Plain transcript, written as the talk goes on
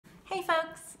Hey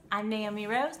folks, I'm Naomi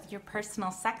Rose, your personal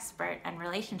sexpert and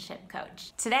relationship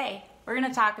coach. Today, we're going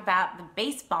to talk about the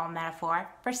baseball metaphor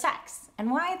for sex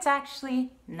and why it's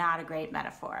actually not a great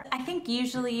metaphor. I think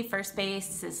usually first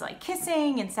base is like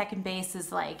kissing and second base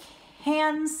is like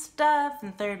hand stuff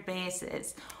and third base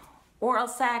is oral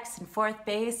sex and fourth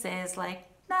base is like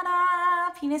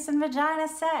ta-da, penis and vagina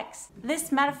sex. This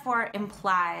metaphor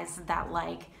implies that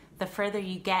like the further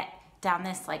you get down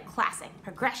this like classic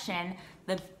progression,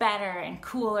 the better and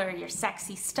cooler your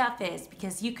sexy stuff is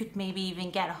because you could maybe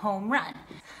even get a home run.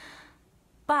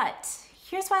 But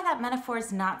here's why that metaphor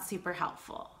is not super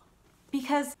helpful.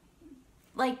 Because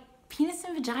like penis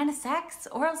and vagina sex,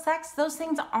 oral sex, those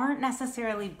things aren't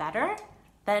necessarily better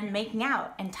than making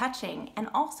out and touching and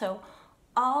also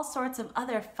all sorts of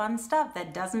other fun stuff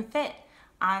that doesn't fit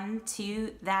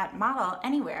onto that model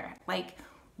anywhere. Like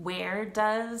where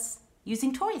does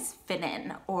using toys fit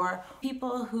in, or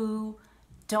people who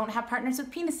don't have partners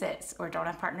with penises or don't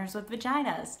have partners with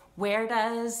vaginas? Where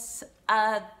does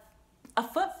a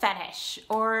foot fetish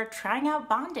or trying out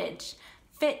bondage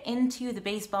fit into the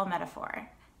baseball metaphor?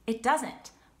 It doesn't.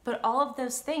 But all of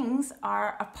those things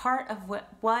are a part of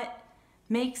what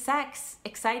makes sex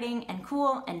exciting and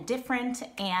cool and different,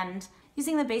 and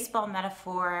using the baseball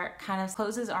metaphor kind of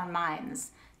closes our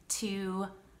minds to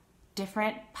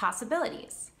different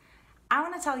possibilities. I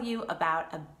want to tell you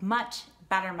about a much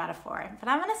better metaphor, but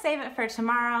I'm going to save it for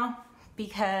tomorrow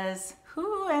because,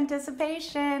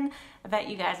 anticipation. I bet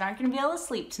you guys aren't going to be able to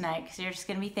sleep tonight because you're just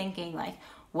going to be thinking like,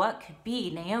 what could be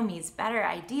Naomi's better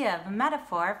idea of a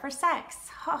metaphor for sex?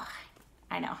 Oh,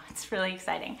 I know, it's really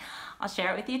exciting. I'll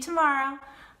share it with you tomorrow.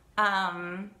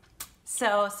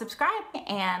 So subscribe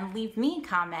and leave me a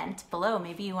comment below.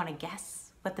 Maybe you want to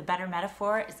guess what the better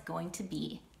metaphor is going to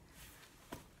be.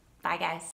 Bye guys.